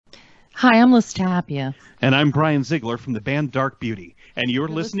Hi, I'm Liz Tapia. And I'm Brian Ziegler from the band Dark Beauty. And you're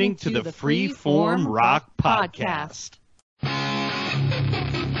listening to the Freeform Rock Podcast.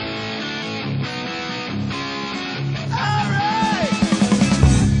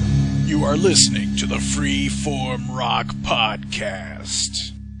 You are listening to the Freeform Rock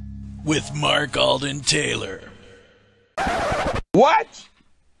Podcast with Mark Alden Taylor. What?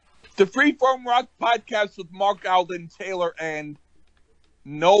 The Freeform Rock Podcast with Mark Alden Taylor and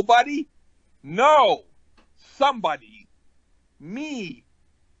nobody? No. Somebody. Me.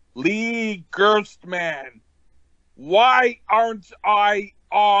 Lee Gerstmann. Why aren't I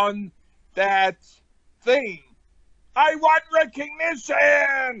on that thing? I want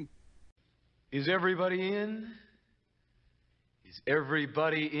recognition! Is everybody in? Is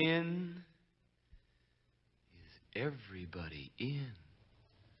everybody in? Is everybody in?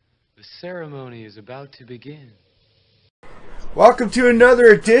 The ceremony is about to begin. Welcome to another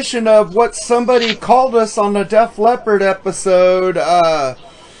edition of what somebody called us on the Def Leppard episode.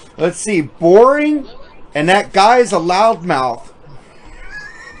 Let's see, boring, and that guy's a loudmouth.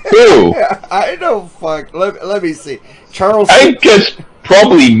 Who? I don't fuck. Let me see. Charles. I guess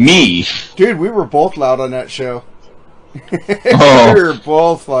probably me. Dude, we were both loud on that show. Oh. We were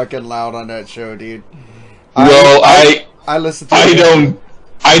both fucking loud on that show, dude. Well, I listened to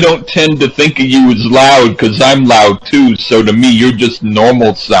I don't tend to think of you as loud because I'm loud too. So to me, you're just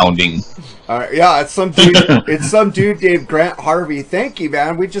normal sounding. Yeah, it's some dude. It's some dude named Grant Harvey. Thank you,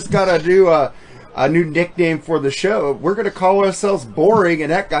 man. We just got to do a new nickname for the show. We're gonna call ourselves Boring,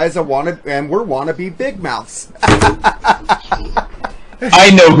 and that guy's we're wannabe big mouths.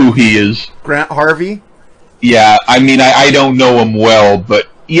 I know who he is. Grant Harvey. Yeah, I mean, I don't know him well, but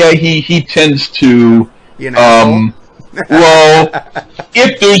yeah, he tends to. Well,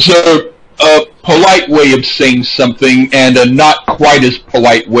 if there's a polite way of saying something and a not quite as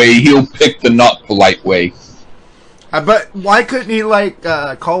polite way, he'll pick the not polite way. But why couldn't he,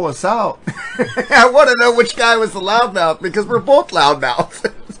 call us out? I want to know which guy was the loudmouth, because we're both loudmouths.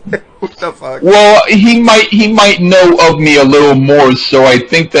 What the fuck? Well, he might know of me a little more, so I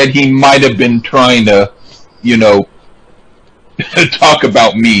think that he might have been trying to, talk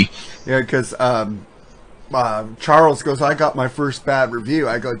about me. Yeah, because Charles goes, I got my first bad review.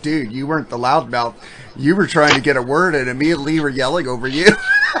 I go, dude, you weren't the loudmouth. You were trying to get a word in, and me and Lee were yelling over you.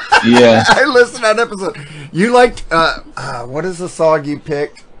 Yeah. I listened to that episode. You liked, what is the song you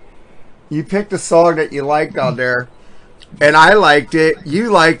picked? You picked a song that you liked on there, and I liked it.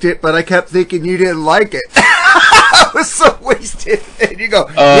 You liked it, but I kept thinking you didn't like it. I was so wasted. And you go,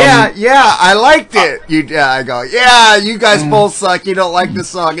 yeah, I liked it. I go, yeah, you guys both suck. You don't like the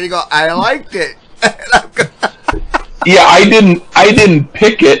song. And you go, I liked it. Yeah, I didn't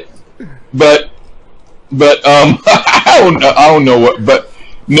pick it, but I don't know what, but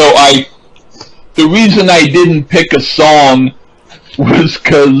no, the reason I didn't pick a song was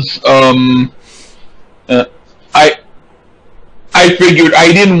because I figured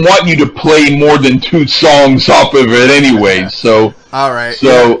I didn't want you to play more than 2 songs off of it anyway. So all right,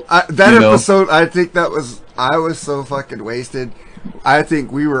 so yeah. That episode, I think I was so fucking wasted. I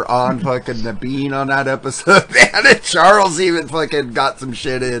think we were on fucking the bean on that episode, man. And Charles even fucking got some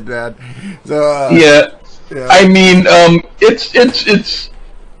shit in, man. So yeah. I mean,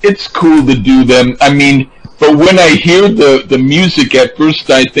 it's cool to do them. I mean, but when I hear the music at first,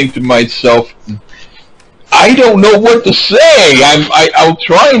 I think to myself, I don't know what to say. I'll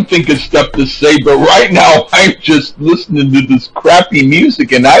try and think of stuff to say, but right now I'm just listening to this crappy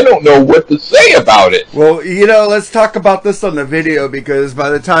music and I don't know what to say about it. Well, let's talk about this on the video, because by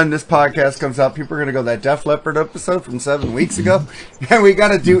the time this podcast comes out, people are going to go that Def Leppard episode from 7 weeks ago, and we got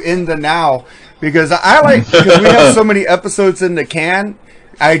to do In the Now, because because we have so many episodes in the can.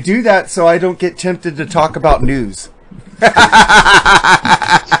 I do that so I don't get tempted to talk about news.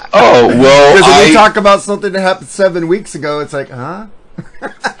 Oh, well, because when we talk about something that happened 7 weeks ago, it's like, huh?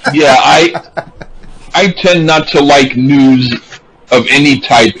 Yeah, I tend not to like news of any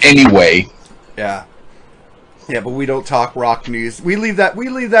type anyway. Yeah. Yeah, but we don't talk rock news. We leave that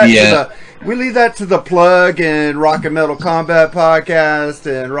Yeah. to the Plug and Rock and Metal Combat podcast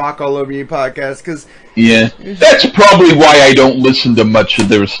and Rock All Over You podcast, because yeah, that's probably why I don't listen to much of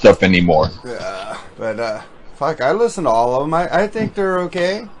their stuff anymore. But fuck, I listen to all of them. I think they're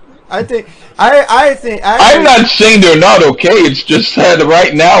okay. I think I'm not saying they're not okay. It's just that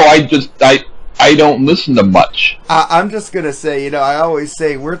right now I don't listen to much. I'm just gonna say, I always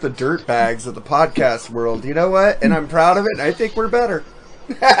say we're the dirtbags of the podcast world. You know what? And I'm proud of it. And I think we're better.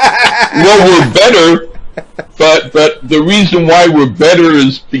 Well, we're better, but the reason why we're better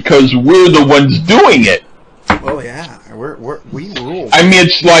is because we're the ones doing it. Well, yeah, we rule. I mean,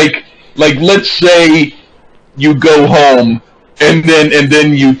 it's like like let's say you go home and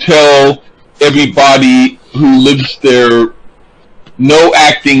then you tell everybody who lives there no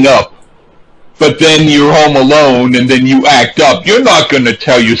acting up, but then you're home alone and then you act up. You're not going to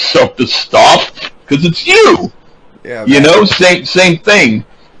tell yourself to stop because it's you. Yeah, you know, same thing.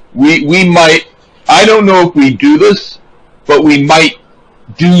 We might, I don't know if we do this, but we might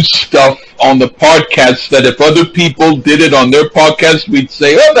do stuff on the podcast that if other people did it on their podcast, we'd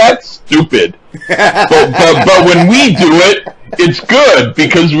say, oh, that's stupid. but when we do it, it's good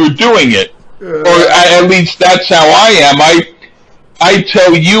because we're doing it. Or at least that's how I am. I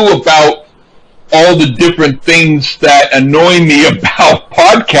tell you about all the different things that annoy me about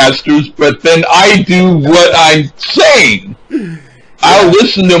podcasters, but then I do what I'm saying. I'll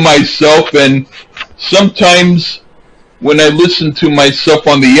listen to myself, and sometimes when I listen to myself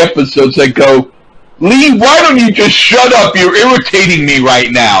on the episodes, I go, Lee, why don't you just shut up? You're irritating me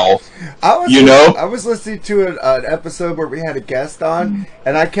right now. I was listening to an episode where we had a guest on,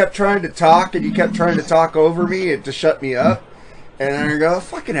 and I kept trying to talk, and you kept trying to talk over me and to shut me up. And I go,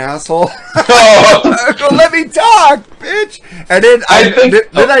 fucking asshole. I go, let me talk, bitch. And then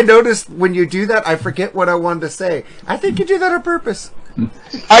I noticed when you do that, I forget what I wanted to say. I think you do that on purpose.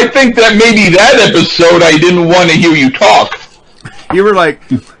 I think that maybe that episode I didn't want to hear you talk. You were like,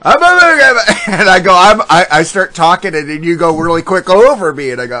 and I go, I start talking, and then you go really quick over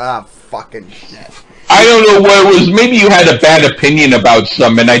me, and I go, fucking shit. I don't know what it was. Maybe you had a bad opinion about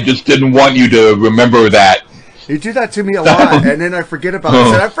some, and I just didn't want you to remember that. You do that to me a lot, and then I forget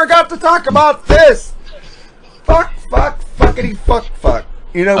about it. I forgot to talk about this. Fuckity fuck.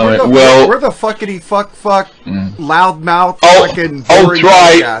 You know, we're the fuckity fuck loudmouth fucking boring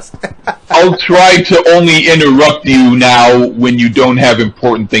podcast. I'll try to only interrupt you now when you don't have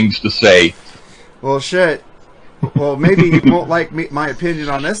important things to say. Well, shit. Well, maybe you won't like my opinion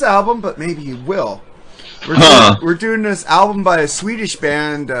on this album, but maybe you will. We're doing this album by a Swedish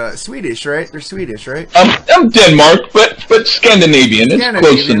band. Swedish, right? They're Swedish, right? I'm Denmark, but Scandinavian. It's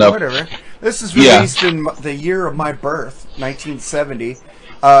close enough. Whatever. This is released in the year of my birth, 1970.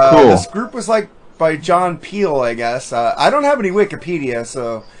 Cool. This group was like by John Peel, I guess. I don't have any Wikipedia,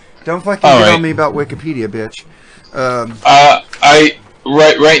 so don't fucking tell me about Wikipedia, bitch.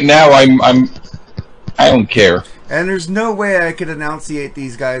 Right now I don't care. And there's no way I could enunciate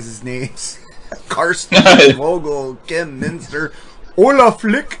these guys' names. Karsten Vogel, Kim Minster, Olaf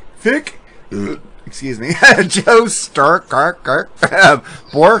Fick, excuse me, Joe Stark, Bork.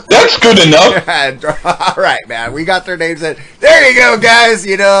 That's good enough. All right, man, we got their names in. There you go, guys.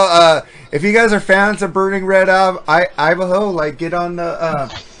 You know, if you guys are fans of Burning Red Ivanhoe, like get on our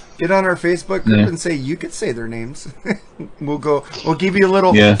Facebook group and say you could say their names. We'll give you a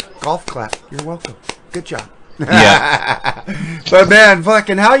little golf clap. You're welcome. Good job. Yeah. But man,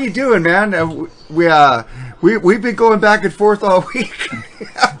 fucking, how you doing, man? We've been going back and forth all week.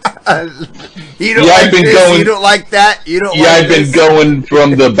 You don't like this, you don't like that, you don't like I've been going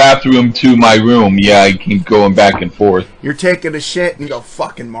from the bathroom to my room. Yeah, I keep going back and forth. You're taking a shit and you go,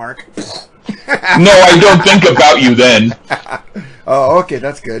 fucking Mark. No, I don't think about you then. Oh, okay,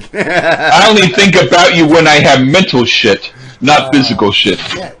 that's good. I only think about you when I have mental shit, not physical shit.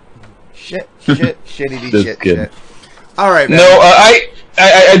 Shit. All right, man. No,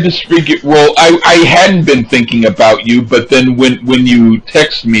 I just figured. Well, I hadn't been thinking about you, but then when you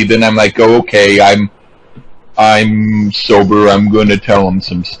text me, then I'm like, oh, okay, I'm sober. I'm going to tell him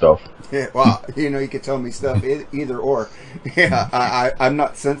some stuff. Yeah, well, you could tell me stuff either or. Yeah, I'm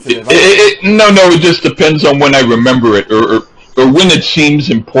not sensitive. No, it just depends on when I remember it or when it seems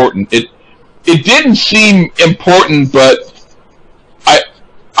important. It didn't seem important, but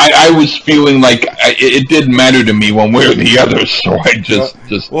I was feeling like it didn't matter to me one way or the other, so I just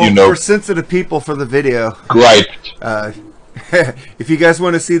for sensitive people for the video, griped. If you guys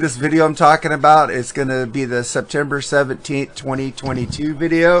want to see this video I'm talking about, it's going to be the September 17th, 2022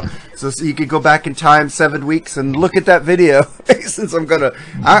 video. So you can go back in time 7 weeks and look at that video. Since I'm gonna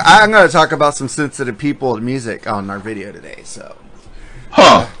talk about some sensitive people and music on our video today. So,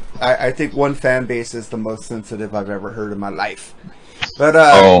 I think one fan base is the most sensitive I've ever heard in my life. But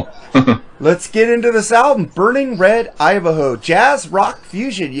let's get into this album, Burning Red Ivanhoe, jazz rock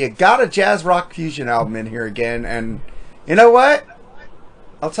fusion. You got a jazz rock fusion album in here again, and you know what?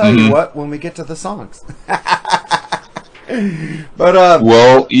 I'll tell you what when we get to the songs. But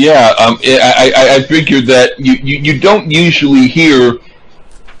well, yeah, I figured that you don't usually hear,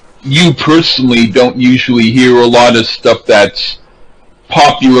 you personally don't usually hear a lot of stuff that's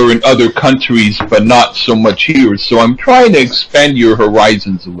popular in other countries, but not so much here. So I'm trying to expand your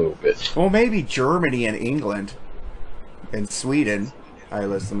horizons a little bit. Well, maybe Germany and England and Sweden. I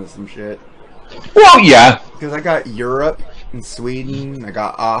listen to some shit. Well, yeah. Because I got Europe and Sweden. I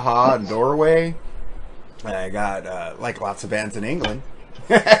got Aha and Norway. I got like lots of bands in England.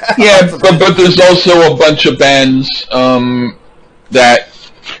 Yeah, but there's also a bunch of bands that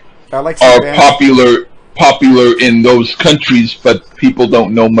like are bands. popular in those countries, but people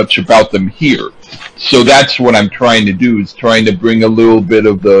don't know much about them here. So that's what I'm trying to do, is trying to bring a little bit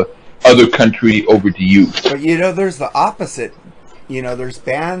of the other country over to you. But there's the opposite. There's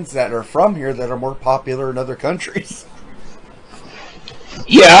bands that are from here that are more popular in other countries.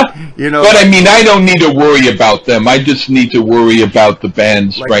 Yeah, but I mean, I don't need to worry about them. I just need to worry about the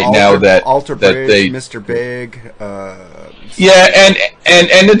bands like right now that they, Mr. Big. Yeah, and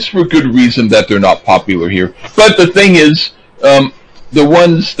it's for good reason that they're not popular here. But the thing is, the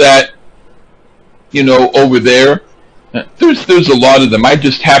ones that over there, there's a lot of them. I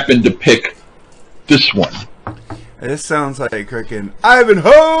just happened to pick this one. This sounds like freaking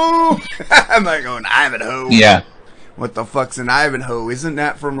Ivanhoe. I'm like going Ivanhoe. Yeah. What the fuck's an Ivanhoe? Isn't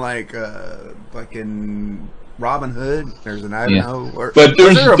that from like fucking Robin Hood? There's an Ivanhoe. Yeah. Or, but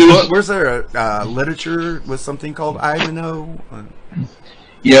was there a literature with something called Ivanhoe?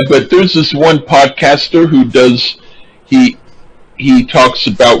 Yeah, but there's this one podcaster who does he talks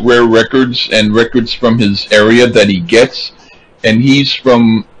about rare records and records from his area that he gets, and he's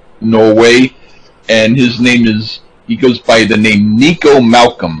from Norway, and his name he goes by the name Nico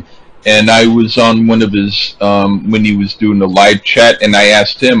Malcolm. And I was on one of his, when he was doing a live chat, and I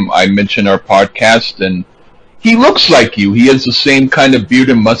asked him, I mentioned our podcast, and he looks like you. He has the same kind of beard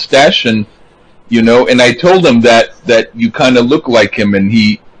and mustache, and, and I told him that you kind of look like him, and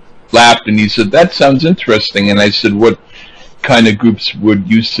he laughed, and he said, that sounds interesting. And I said, what kind of groups would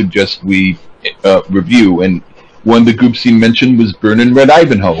you suggest we review? And one of the groups he mentioned was Burnin' Red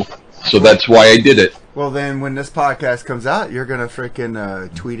Ivanhoe, so that's why I did it. Well, then, when this podcast comes out, you're going to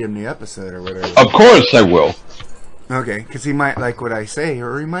freaking tweet him the episode or whatever. Of course I will. Okay, because he might like what I say,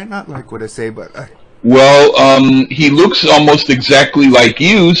 or he might not like what I say, but... Well, he looks almost exactly like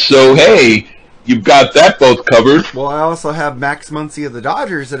you, so hey, you've got that both covered. Well, I also have Max Muncy of the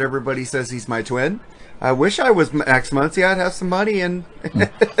Dodgers that everybody says he's my twin. I wish I was Max Muncy. I'd have some money and...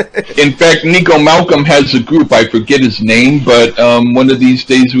 In fact, Nico Malcolm has a group. I forget his name, but one of these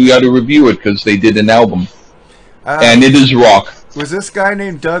days we got to review it because they did an album. And it is rock. Was this guy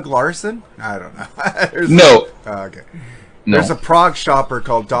named Doug Larson? I don't know. No. Okay. No. There's a prog shopper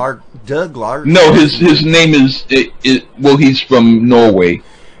called Doug Larson. No, his name is... well, he's from Norway.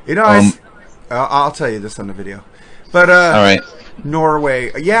 I'll tell you this on the video. But, all right.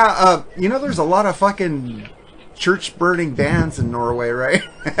 Norway. Yeah, there's a lot of fucking church-burning bands in Norway, right?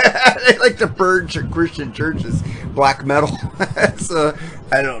 They like to burn Christian churches, black metal. So,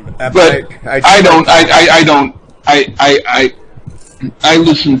 I don't... But I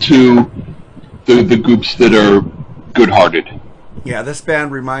listen to the groups that are good-hearted. Yeah, this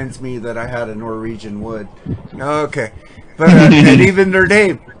band reminds me that I had a Norwegian wood. Okay. But, and even their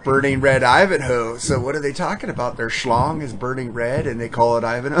name, Burning Red Ivanhoe. So what are they talking about? Their schlong is burning red, and they call it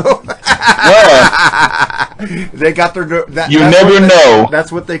Ivanhoe. They got their... you never know.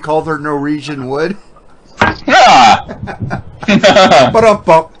 That's what they call their Norwegian wood. Ah.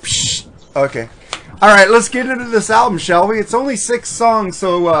 Okay. All right, let's get into this album, shall we? It's only 6 songs,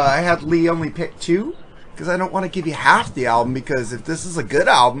 so I had Lee only pick 2, because I don't want to give you half the album, because if this is a good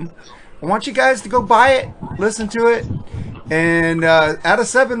album, I want you guys to go buy it, listen to it, and out of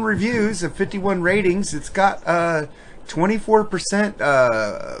 7 reviews and 51 ratings, it's got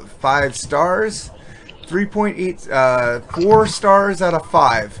 24% 5 stars, 3.8 4 stars out of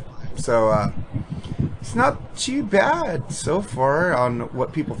 5. So it's not too bad so far on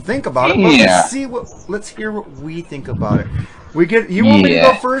what people think about it. But let's hear what we think about it. You want me to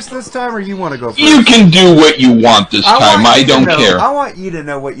go first this time, or you want to go first? You can do what you want this time. I don't care. I want you to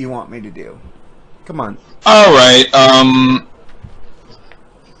know what you want me to do. Come on. All right.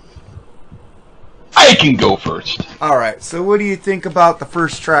 I can go first. All right. So what do you think about the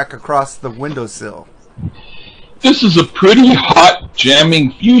first track, Across the Windowsill? This is a pretty hot,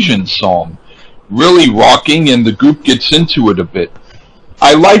 jamming fusion song. Really rocking, and the group gets into it a bit.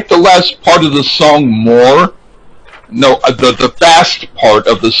 I like the last part of the song more. No, the fast part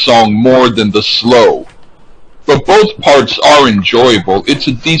of the song more than the slow. But both parts are enjoyable. It's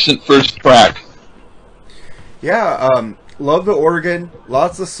a decent first track. Yeah, love the organ,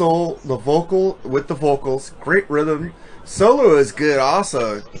 lots of soul, the vocal with the vocals, great rhythm. Solo is good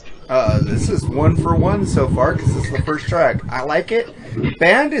also. This is 1 for 1 so far because this is the first track. I like it.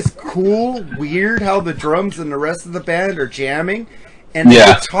 Band is cool, weird how the drums and the rest of the band are jamming. and the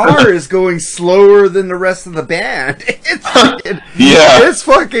guitar is going slower than the rest of the band. It's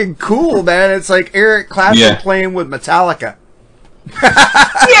fucking cool, man. It's like Eric Clapton playing with Metallica.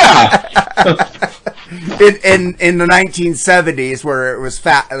 In the 1970s, where it was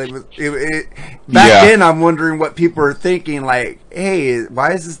fat. Back then, I'm wondering what people are thinking. Like, hey,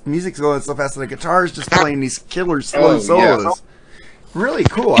 why is this music going so fast? And the guitar's just playing these killer slow solos. Really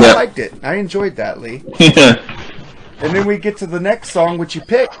cool. I liked it. I enjoyed that, Lee. And then we get to the next song, which you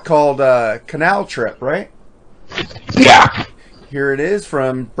picked, called Canal Trip, right? Yeah. Here it is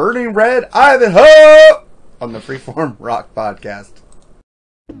from Burning Red, Ivanhoe, on the Freeform Rock Podcast.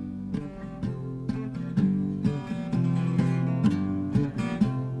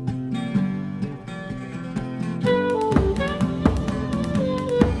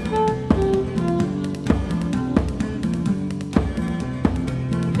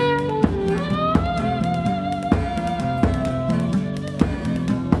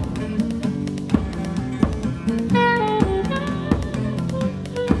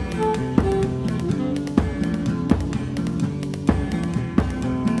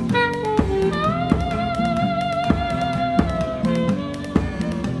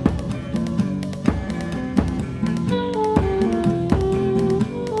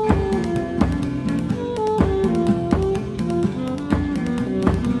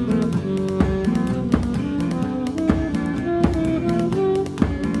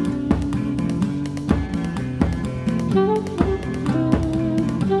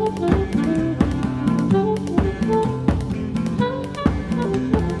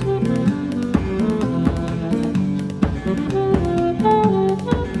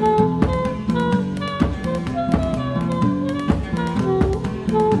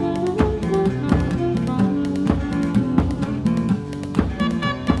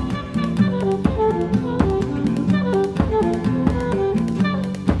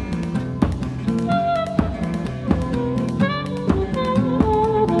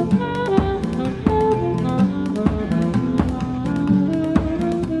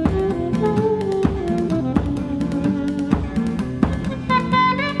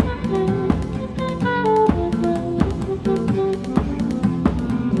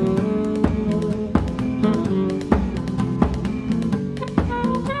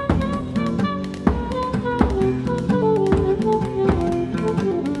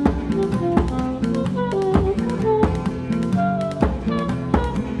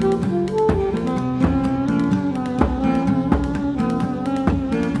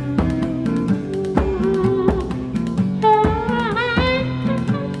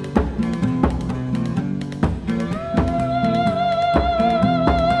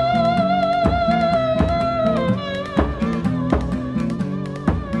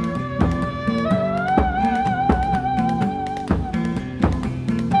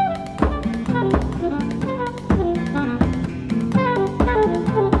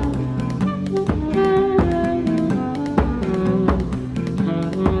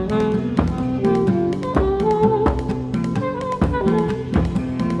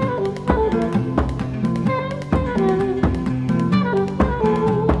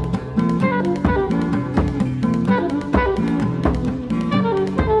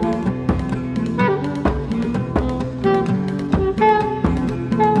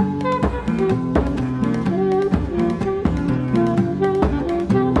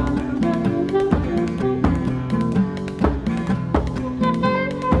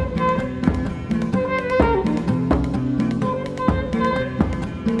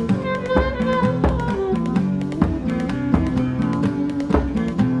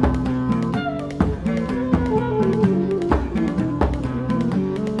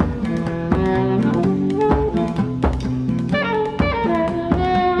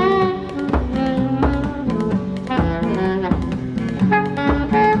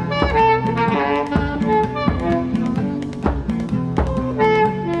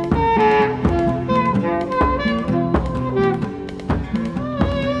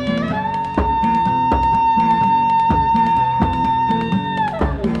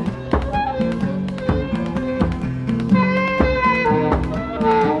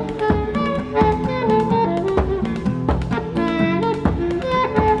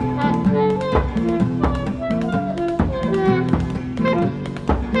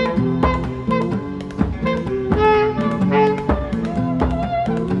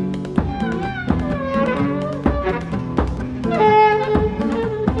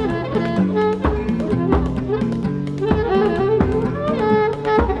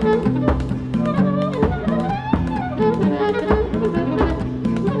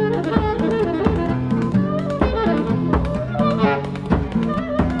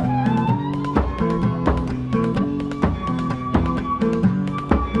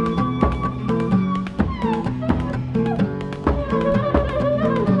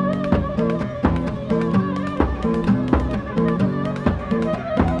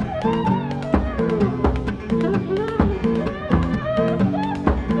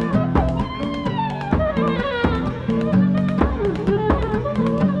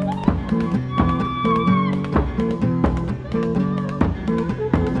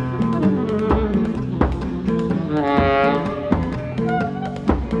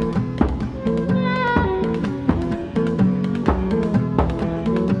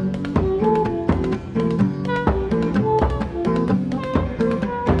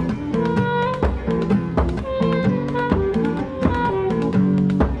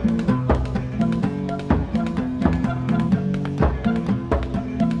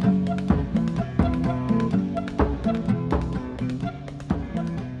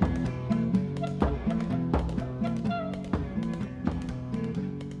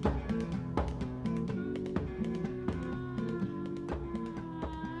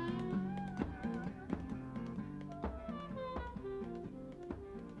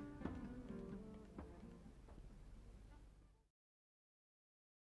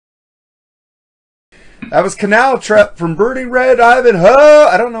 That was Canal Trap from Burning Red, Ivanhoe.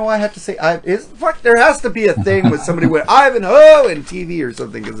 I don't know why I have to say there has to be a thing with somebody with Ivanhoe in TV or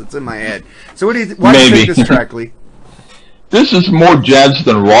something because it's in my head. So why do you think this track, Lee? This is more jazz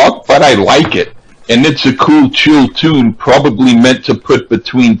than rock, but I like it. And it's a cool, chill tune, probably meant to put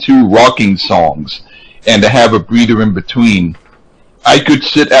between two rocking songs and to have a breather in between. I could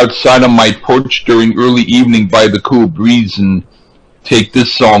sit outside on my porch during early evening by the cool breeze and take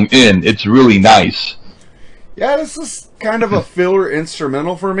this song in. It's really nice. Yeah, this is kind of a filler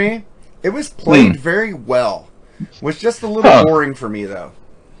instrumental for me. It was played very well. It was just a little boring for me, though.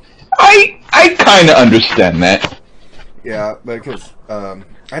 I kind of understand that. Yeah, because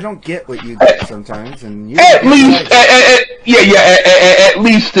I don't get what you get sometimes, and you at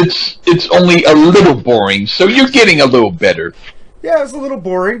least it's only a little boring, so you're getting a little better. Yeah, it was a little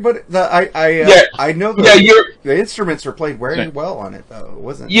boring, but I know the instruments are played very well on it, though. It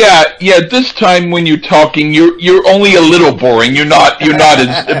wasn't. Yeah. This time when you're talking, you're only a little boring. You're not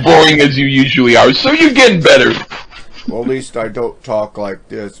as boring as you usually are. So you're getting better. Well, at least I don't talk like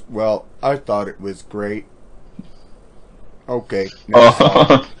this. Well, I thought it was great. Okay.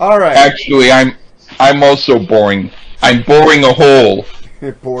 All right. Actually, I'm also boring. I'm boring a hole.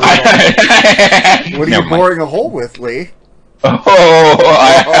 What are you boring a hole with, Lee? Are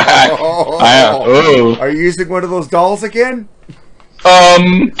you using one of those dolls again?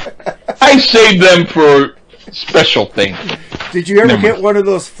 I saved them for special things. Did you ever get one of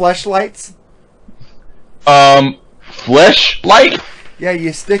those fleshlights? Fleshlight? Yeah,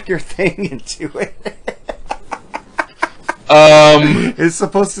 you stick your thing into it. It's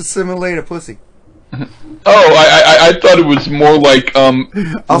supposed to simulate a pussy. I thought it was more like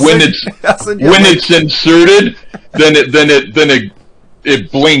when it's inserted, then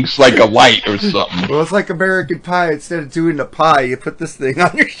it blinks like a light or something. Well, it's like American Pie. Instead of doing the pie, you put this thing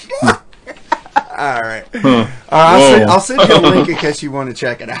on your. All right. I'll send you a link in case you want to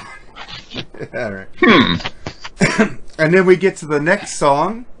check it out. All right. And then we get to the next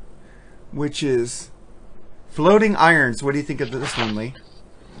song, which is Floating Irons. What do you think of this one, Lee?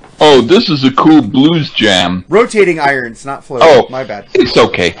 Oh, this is a cool blues jam. Rotating Irons, not floating. Oh, my bad. It's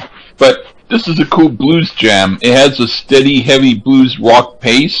okay. But this is a cool blues jam. It has a steady, heavy blues rock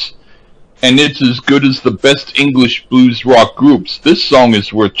pace, and it's as good as the best English blues rock groups. This song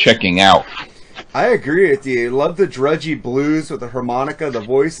is worth checking out. I agree with you. Love the drudgy blues with the harmonica. The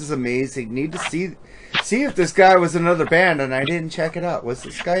voice is amazing. Need to see if this guy was in another band, and I didn't check it out. Was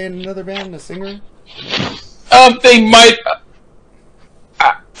this guy in another band, a singer? They might...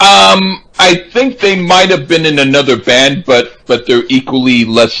 I think they might have been in another band, but they're equally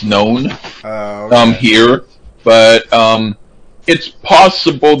less known here. But it's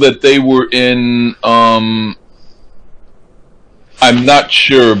possible that they were in. I'm not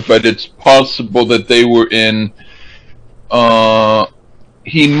sure, but it's possible that they were in.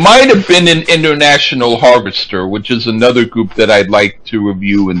 He might have been in International Harvester, which is another group that I'd like to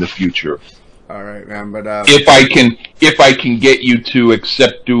review in the future. All right, man. But if I can get you to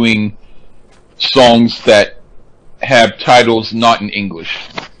accept doing songs that have titles not in English,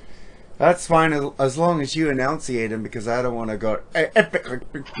 that's fine as long as you enunciate them, because I don't want to go.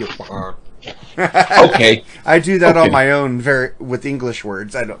 Okay. I do that on my own, with English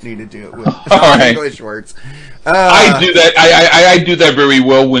words. I don't need to do it with English words. I do that. I do that very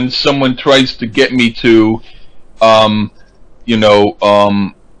well when someone tries to get me to,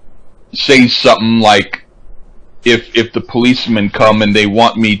 say something like, if the policemen come and they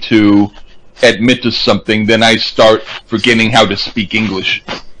want me to admit to something, then I start forgetting how to speak English.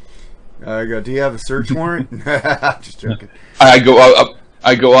 I go, do you have a search warrant? Just joking. I go,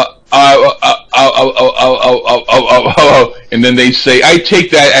 and then they say, I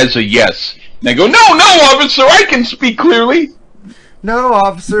take that as a yes. And I go, no, officer, I can speak clearly. No,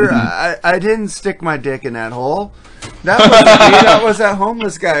 officer, I didn't stick my dick in that hole. That wasn't me. That was that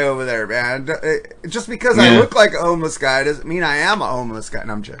homeless guy over there, man. Just because I look like a homeless guy doesn't mean I am a homeless guy.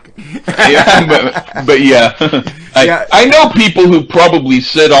 No, I'm joking. Yeah, but yeah. I know people who probably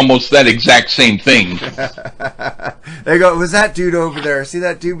said almost that exact same thing. They go, was that dude over there? See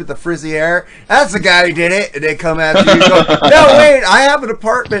that dude with the frizzy hair? That's the guy who did it. And they come after you and go, no, wait, I have an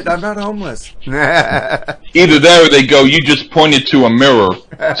apartment. I'm not homeless. Either that or they go, you just pointed to a mirror.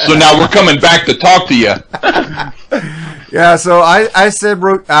 So now we're coming back to talk to you. Yeah, so I said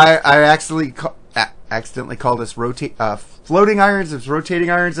I accidentally called this floating irons. It's rotating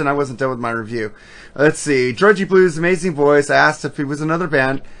irons, and I wasn't done with my review. Let's see. Drudgy Blues, amazing voice. I asked if he was another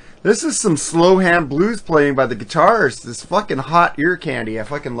band. This is some slow hand blues playing by the guitars. This fucking hot ear candy. I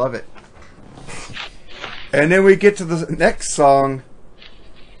fucking love it. And then we get to the next song.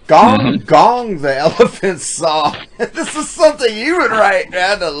 Gong the Elephant Song. This is something you would write,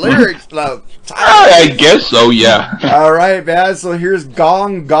 man. The lyrics, the title. I guess so, yeah. All right, man. So here's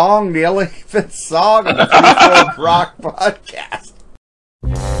Gong the Elephant Song on the Freeform Rock Podcast.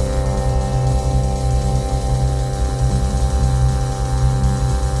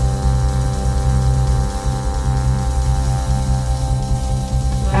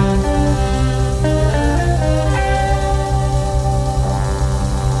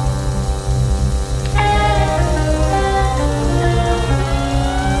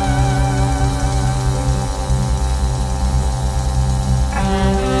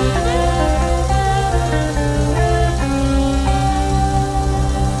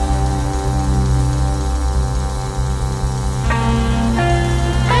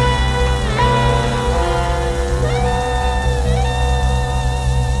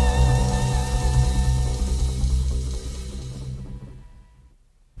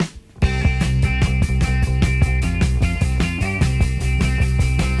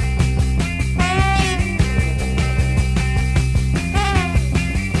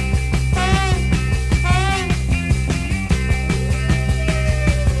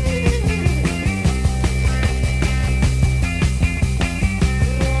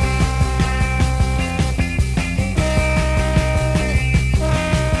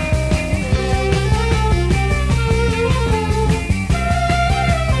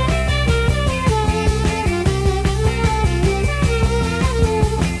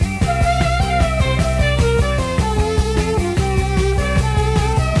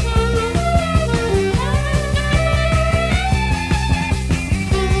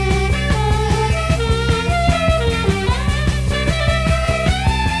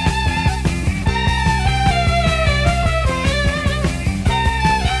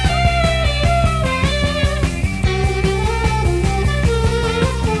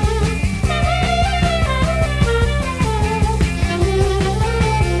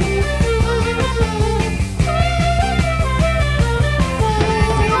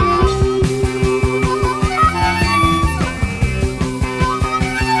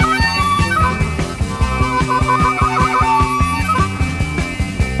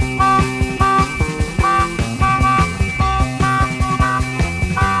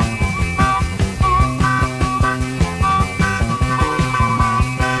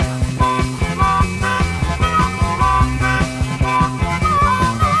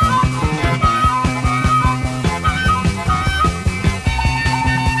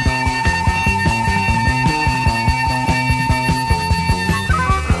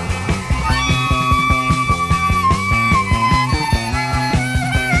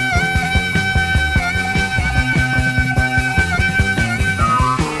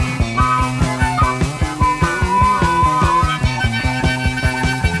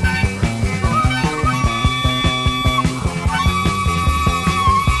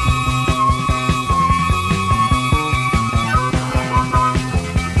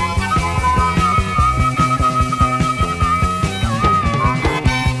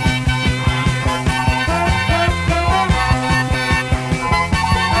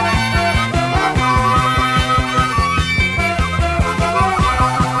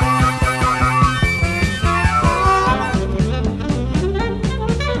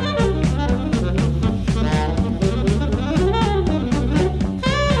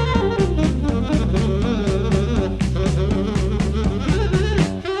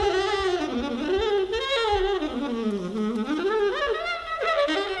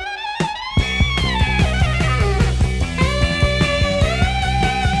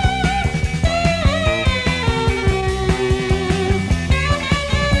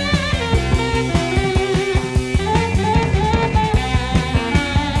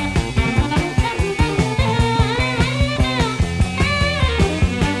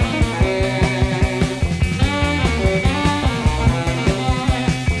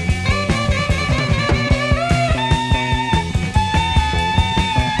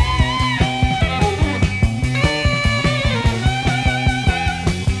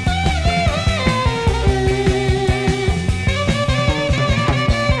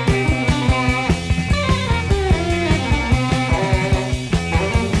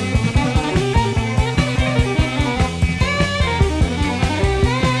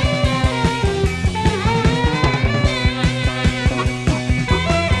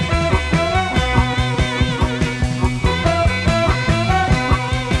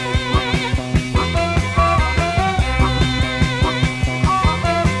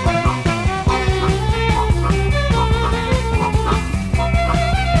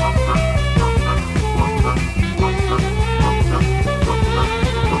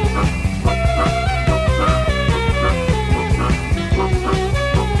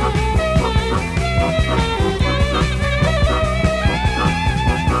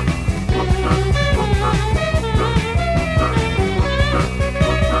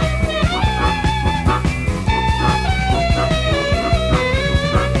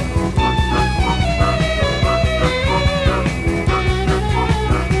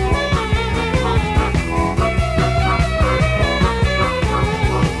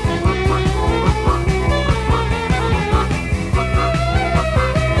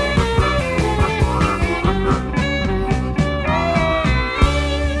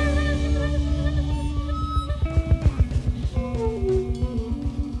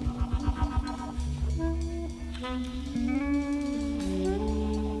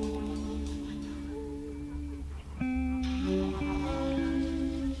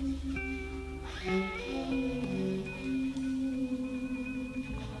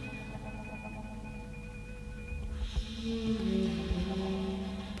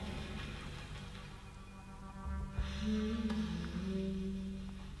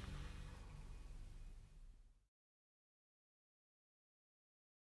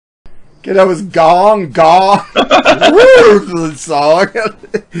 Okay, that was Gong Gong. Woo, song.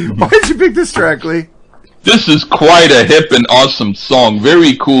 Why'd you pick this track, Lee? This is quite a hip and awesome song.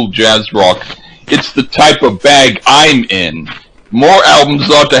 Very cool jazz rock. It's the type of bag I'm in. More albums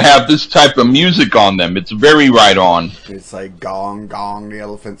ought to have this type of music on them. It's very right on. It's like Gong Gong, the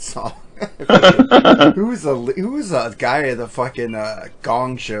elephant song. Who was the guy at the fucking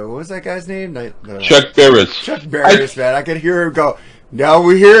Gong show? What was that guy's name? Chuck Barris. Chuck Barris, man. I could hear him go, now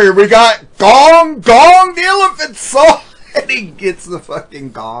we got Gong Gong, the elephant song. And he gets the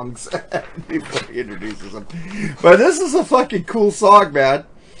fucking gongs before he introduces them. But this is a fucking cool song, man.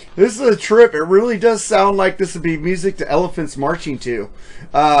 This is a trip. It really does sound like this would be music to elephants marching to.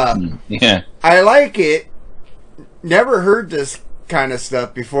 Yeah. I like it. Never heard this kind of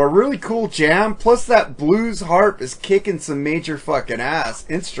stuff before. Really cool jam. Plus that blues harp is kicking some major fucking ass.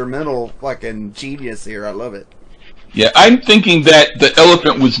 Instrumental fucking genius here. I love it. Yeah, I'm thinking that the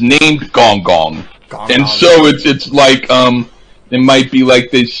elephant was named Gong Gong. And so it's like, it might be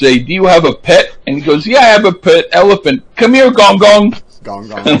like they say, do you have a pet? And he goes, yeah, I have a pet elephant. Come here, Gong Gong. Gong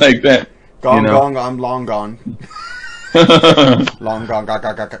Gong. Like that. Gong Gong, I'm long gone. Long gone, gong, gong,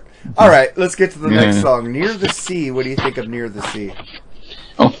 gong, gong. All right, let's get to the next song. Near the Sea. What do you think of Near the Sea?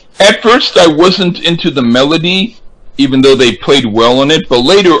 Oh, at first, I wasn't into the melody, even though they played well on it. But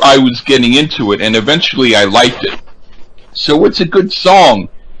later, I was getting into it, and eventually, I liked it. So it's a good song.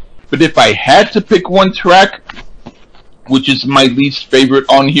 But if I had to pick one track, which is my least favorite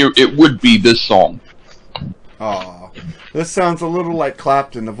on here, it would be this song. Oh, this sounds a little like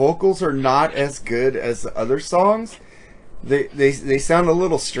Clapton. The vocals are not as good as the other songs. They sound a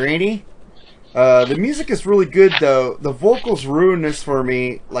little strainy. The music is really good, though. The vocals ruin this for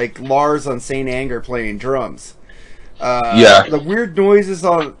me, like Lars on Saint Anger playing drums. Yeah. The weird noises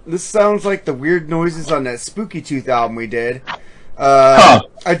on... This sounds like the weird noises on that Spooky Tooth album we did.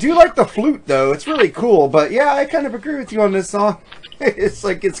 I do like the flute, though. It's really cool. But, yeah, I kind of agree with you on this song. It's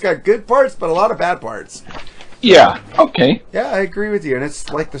like it's got good parts, but a lot of bad parts. Yeah, okay. Yeah, I agree with you. And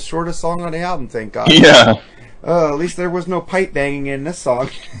it's like the shortest song on the album, thank God. Yeah. At least there was no pipe banging in this song.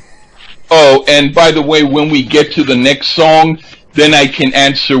 Oh, and by the way, when we get to the next song, then I can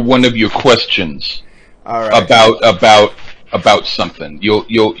answer one of your questions. All right. About something. You'll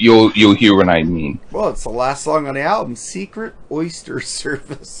hear what I mean. Well, it's the last song on the album, Secret Oyster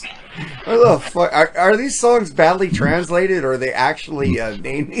Service. What the fuck? Are these songs badly translated, or they actually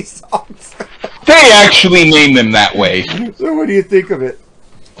name these songs? They actually name them that way. So what do you think of it?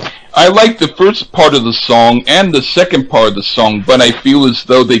 I like the first part of the song and the second part of the song, but I feel as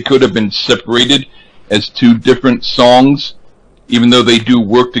though they could have been separated as two different songs, even though they do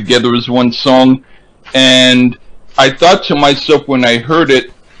work together as one song. And I thought to myself when I heard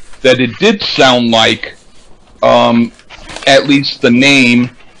it that it did sound like, at least the name,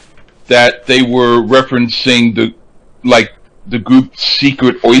 that they were referencing the group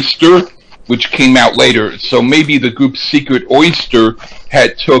Secret Oyster, which came out later. So maybe the group Secret Oyster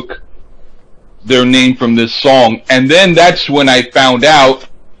had took their name from this song. And then that's when I found out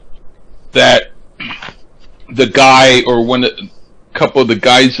that the guy, or a couple of the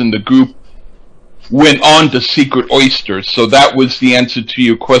guys in the group, went on to Secret Oyster. So that was the answer to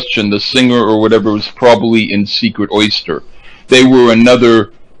your question. The singer or whatever was probably in Secret Oyster. They were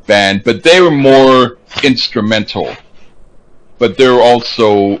another band, but they were more instrumental. But they're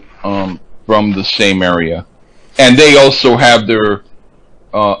also from the same area. And they also have their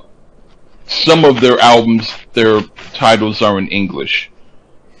some of their albums, their titles are in English.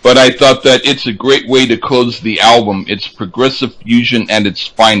 But I thought that it's a great way to close the album. It's progressive fusion at its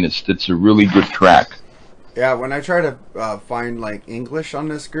finest. It's a really good track. Yeah, when I try to find like English on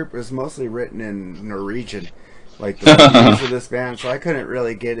this group, it was mostly written in Norwegian, like the names of this band. So I couldn't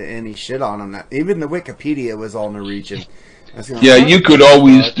really get any shit on them. Even the Wikipedia was all Norwegian. Yeah, you could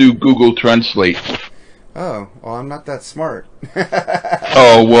always do Google Translate. Oh, well, I'm not that smart.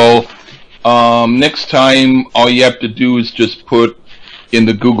 Oh, well, next time all you have to do is just put in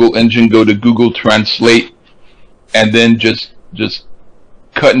the Google engine, go to Google Translate, and then just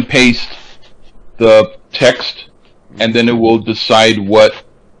cut and paste the text, and then it will decide what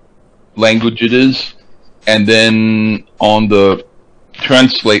language it is, and then on the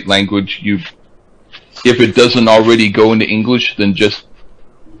translate language, if it doesn't already go into English, then just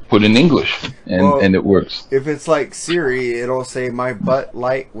put in English, and it works. If it's like Siri, it'll say my butt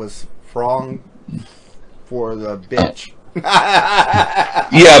light was frong for the bitch.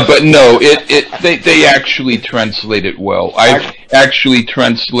 Yeah, but no, they actually translate it well. I've actually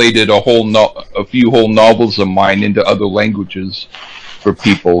translated a few whole novels of mine into other languages for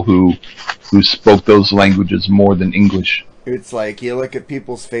people who spoke those languages more than English. It's like you look at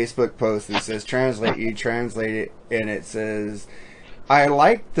people's Facebook posts and it says translate, you translate it, and it says, I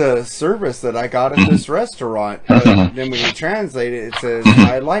like the service that I got at this restaurant. Then when you translate it, it says,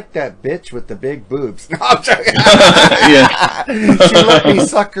 I like that bitch with the big boobs. No, I'm joking. Yeah. She let me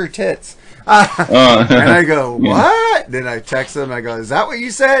suck her tits. And I go, what? Then I text them, I go, is that what you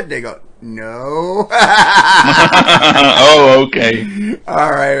said? They go, no. Oh, okay.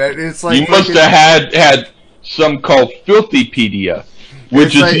 All right. It's like You must have had some called Filthypedia,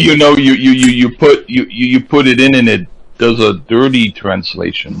 which is, like, you put it in and it does a dirty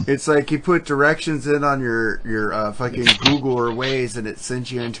translation. It's like you put directions in on your fucking Google or Waze, and it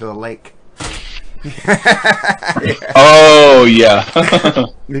sends you into a lake. Oh yeah.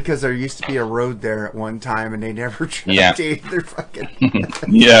 Because there used to be a road there at one time, and they never changed their fucking.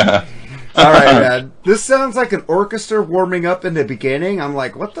 Yeah. All right, man. This sounds like an orchestra warming up in the beginning. I'm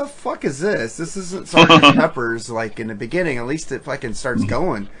like, what the fuck is this? This isn't Sgt. Pepper's like in the beginning. At least it fucking starts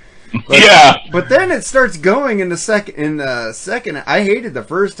going. But, yeah. But then it starts going in the second. I hated the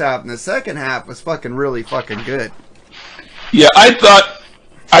first half, and the second half was fucking really fucking good. Yeah, I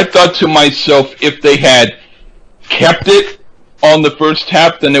thought to myself, if they had kept it on the first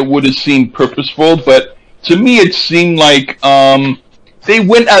half, then it would have seemed purposeful. But to me, it seemed like they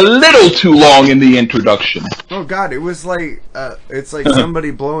went a little too long in the introduction. Oh God, it was like it's like somebody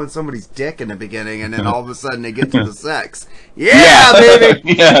blowing somebody's dick in the beginning, and then all of a sudden they get to the sex. Yeah, baby.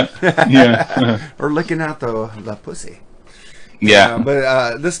 Yeah. Or licking out the pussy. Yeah.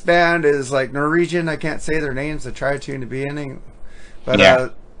 But this band is like Norwegian. I can't say their names. I tried to in the beginning,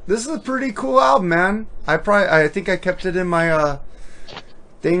 but this is a pretty cool album, man. I think I kept it in my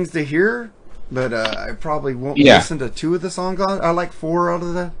things to hear. But I probably won't listen to 2 of the songs. I like 4 out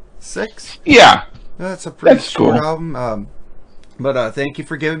of the 6. Yeah. That's a pretty short cool. album. But thank you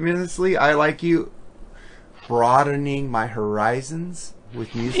for giving me this, Lee. I like you broadening my horizons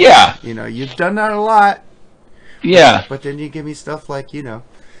with music. Yeah. You know, you've done that a lot. Yeah. But then you give me stuff like, I'm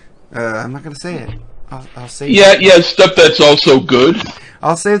not going to say it. I'll say Yeah, stuff that's also good.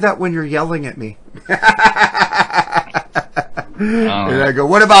 I'll say that when you're yelling at me. And I go,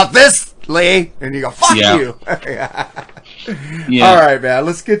 what about this, Lee? And you go, fuck you. Yeah. All right, man.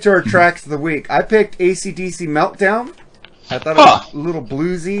 Let's get to our tracks of the week. I picked AC/DC Meltdown. I thought it was a little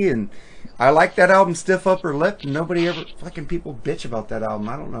bluesy, and I like that album, Stiff Upper Lip. Nobody ever, fucking people bitch about that album.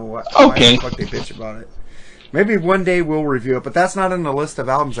 I don't know why the fuck they bitch about it. Maybe one day we'll review it, but that's not in the list of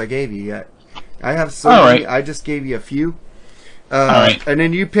albums I gave you yet. I have so many. I just gave you a few. All right. And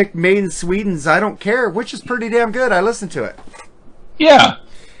then you picked Maiden Sweden's I Don't Care, which is pretty damn good. I listened to it. Yeah.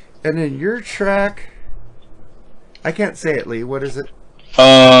 And then your track, I can't say it, Lee. What is it?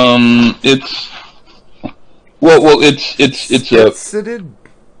 It's it's a Spitsited?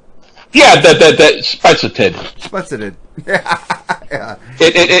 Yeah, that Spitsited. Spitsited. Yeah.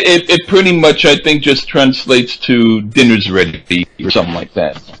 It pretty much, I think, just translates to dinner's ready or something like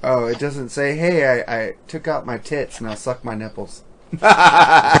that. Oh, it doesn't say, hey, I took out my tits, now suck my nipples.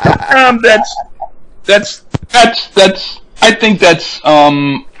 That's I think that's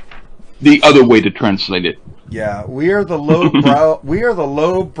the other way to translate it. Yeah, we are the low brow,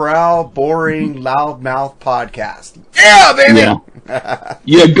 boring, loudmouth podcast. Yeah, baby.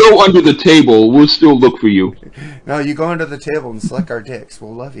 Yeah, go under the table. We'll still look for you. No, you go under the table and suck our dicks.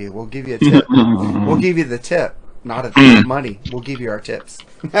 We'll love you. We'll give you a tip. We'll give you the tip, not a tip money. We'll give you our tips.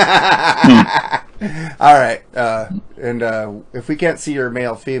 All right, and if we can't see your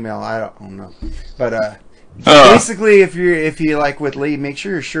male, female, I don't know, but basically, if you like with Lee, make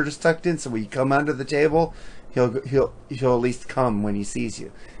sure your shirt is tucked in, so when you come under the table, he'll at least come when he sees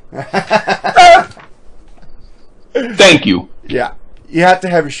you. Thank you. Yeah, you have to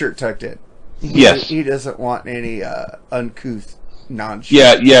have your shirt tucked in. Yes. He doesn't want any uncouth nonsense.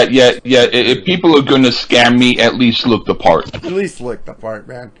 Yeah. If people are going to scam me, at least look the part. At least look the part,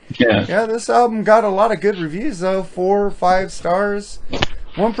 man. Yeah. Yeah, this album got a lot of good reviews, though. 4 or 5 stars.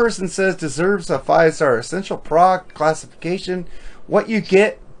 One person says deserves a 5-star essential prog classification. What you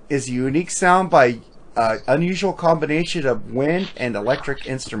get is a unique sound by unusual combination of wind and electric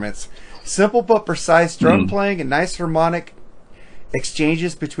instruments. Simple but precise drum playing and nice harmonic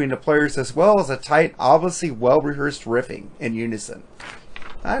exchanges between the players, as well as a tight, obviously well-rehearsed riffing in unison.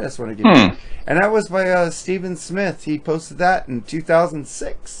 I just want to give you. And that was by Stephen Smith. He posted that in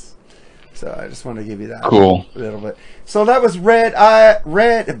 2006. So I just want to give you that cool a little bit. So that was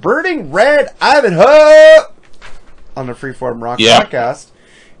Burning Red Ivanhoe on the Freeform Rock podcast.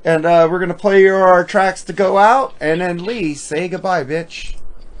 And we're going to play our tracks to go out. And then Lee, say goodbye, bitch.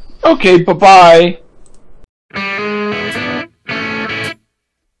 Okay, bye-bye.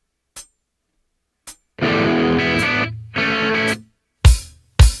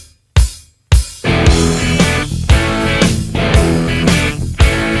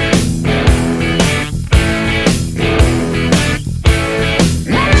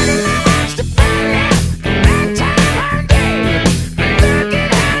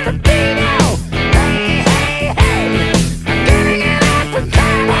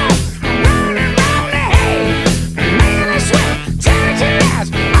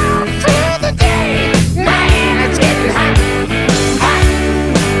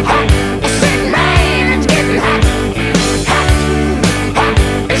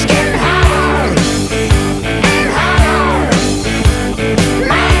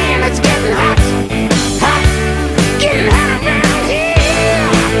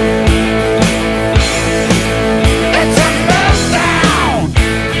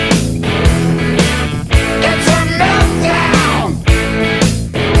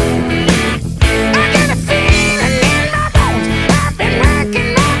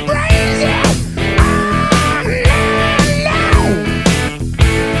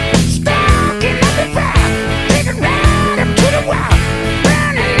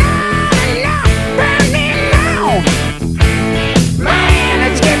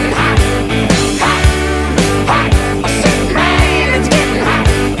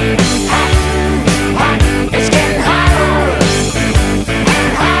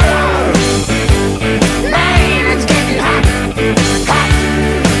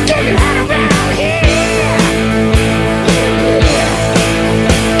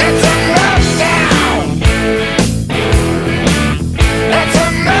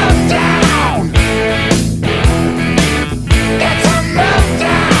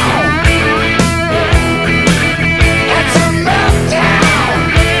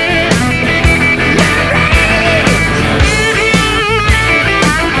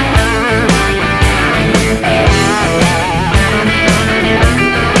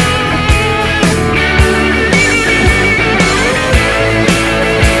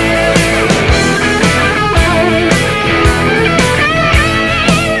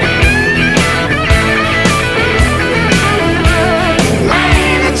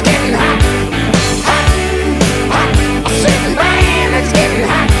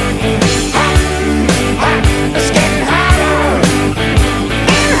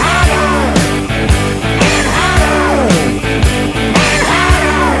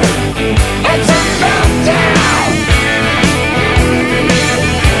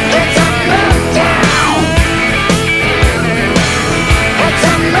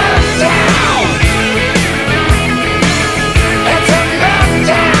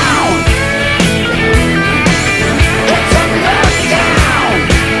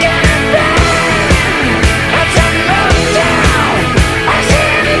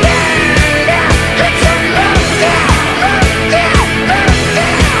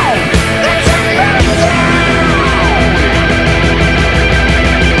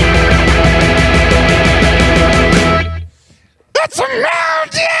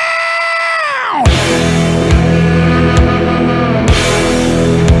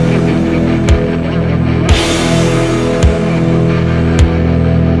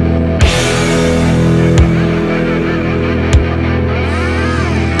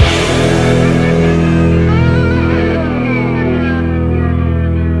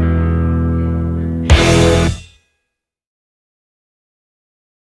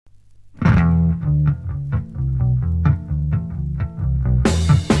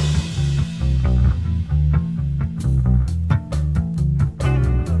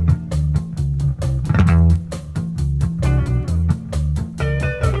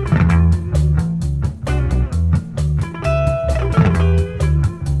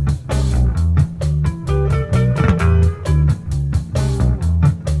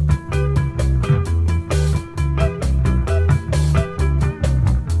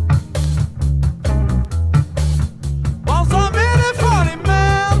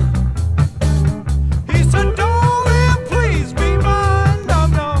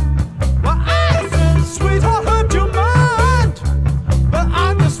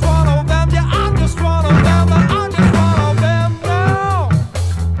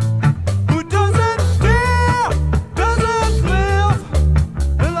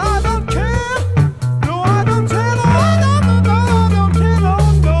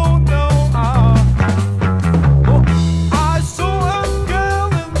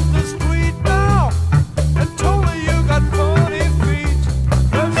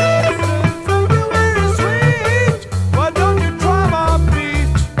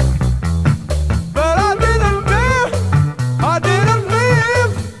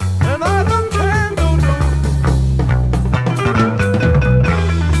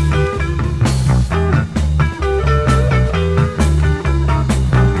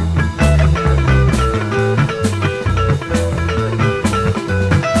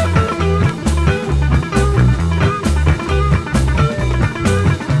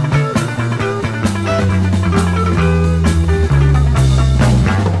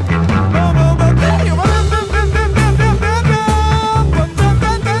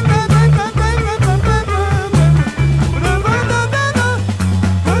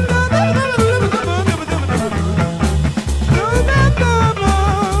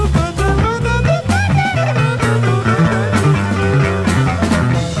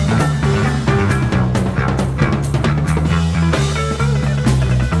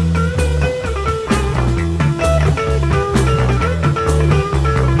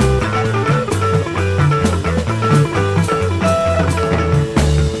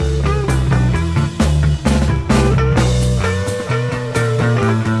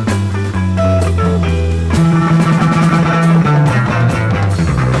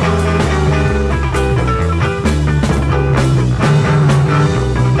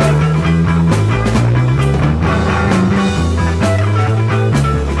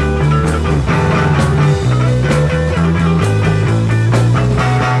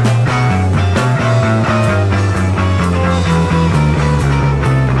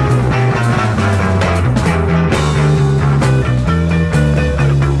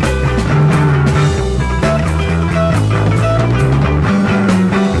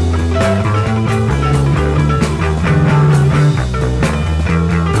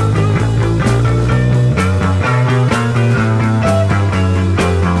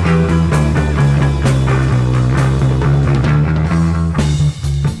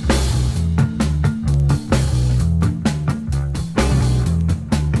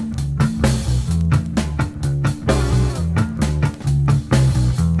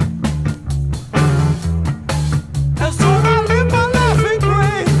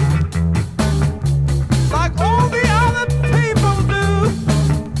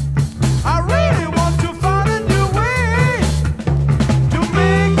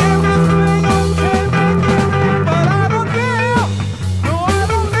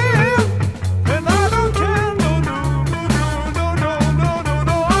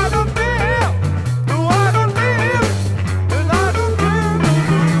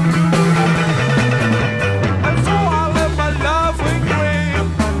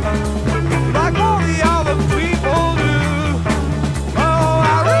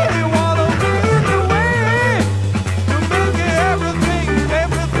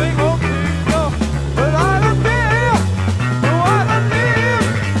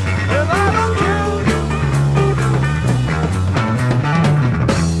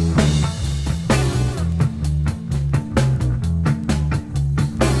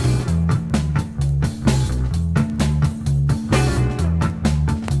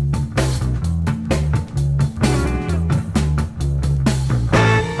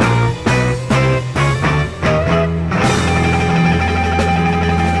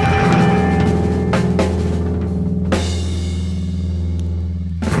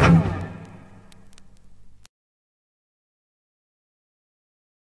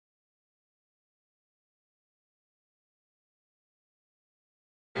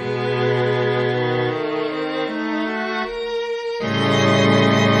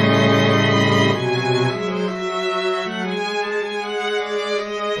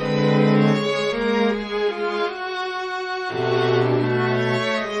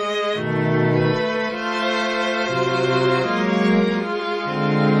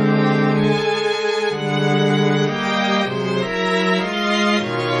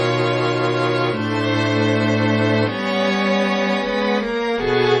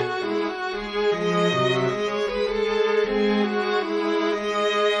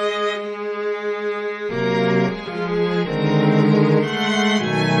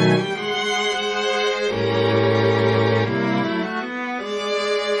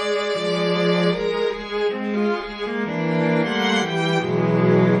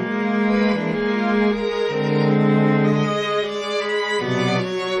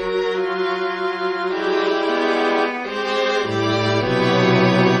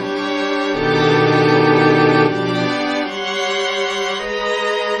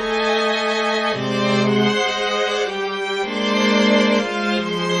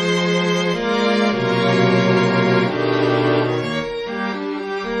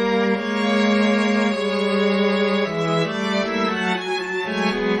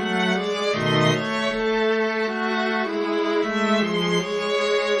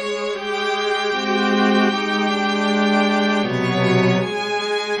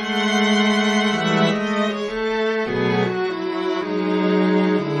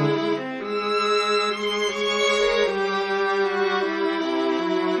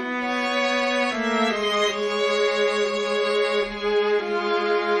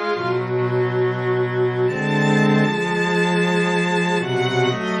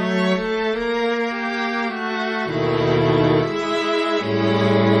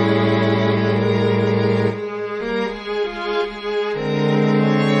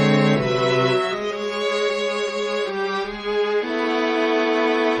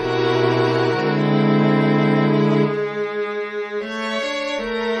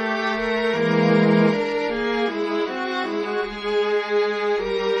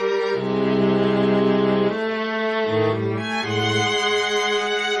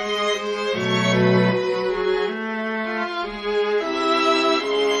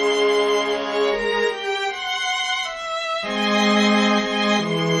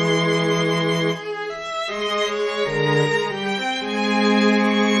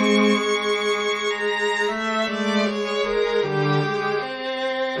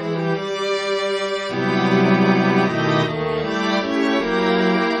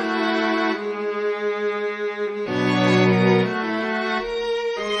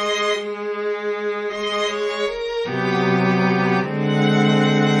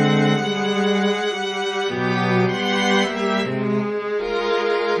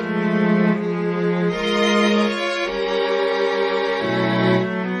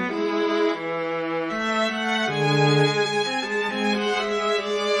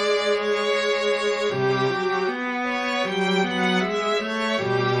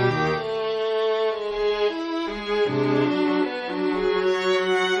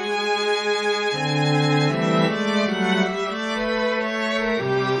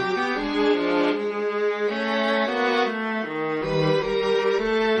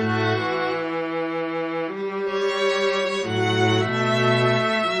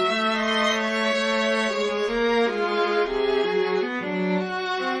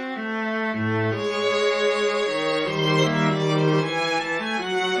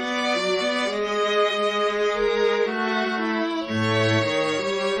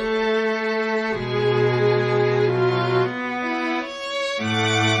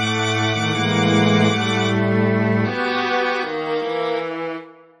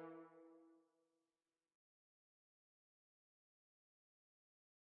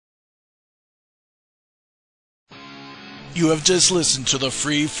 You have just listened to the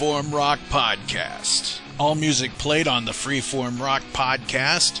Freeform Rock Podcast. All music played on the Freeform Rock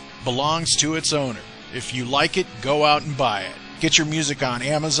Podcast belongs to its owner. If you like it, go out and buy it. Get your music on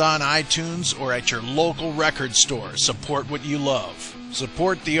Amazon, iTunes, or at your local record store. Support what you love.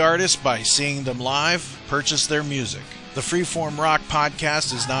 Support the artist by seeing them live. Purchase their music. The Freeform Rock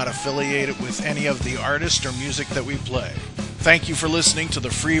Podcast is not affiliated with any of the artists or music that we play. Thank you for listening to the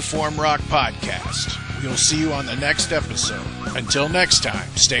Freeform Rock Podcast. We'll see you on the next episode. Until next time,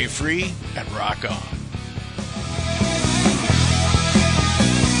 stay free and rock on.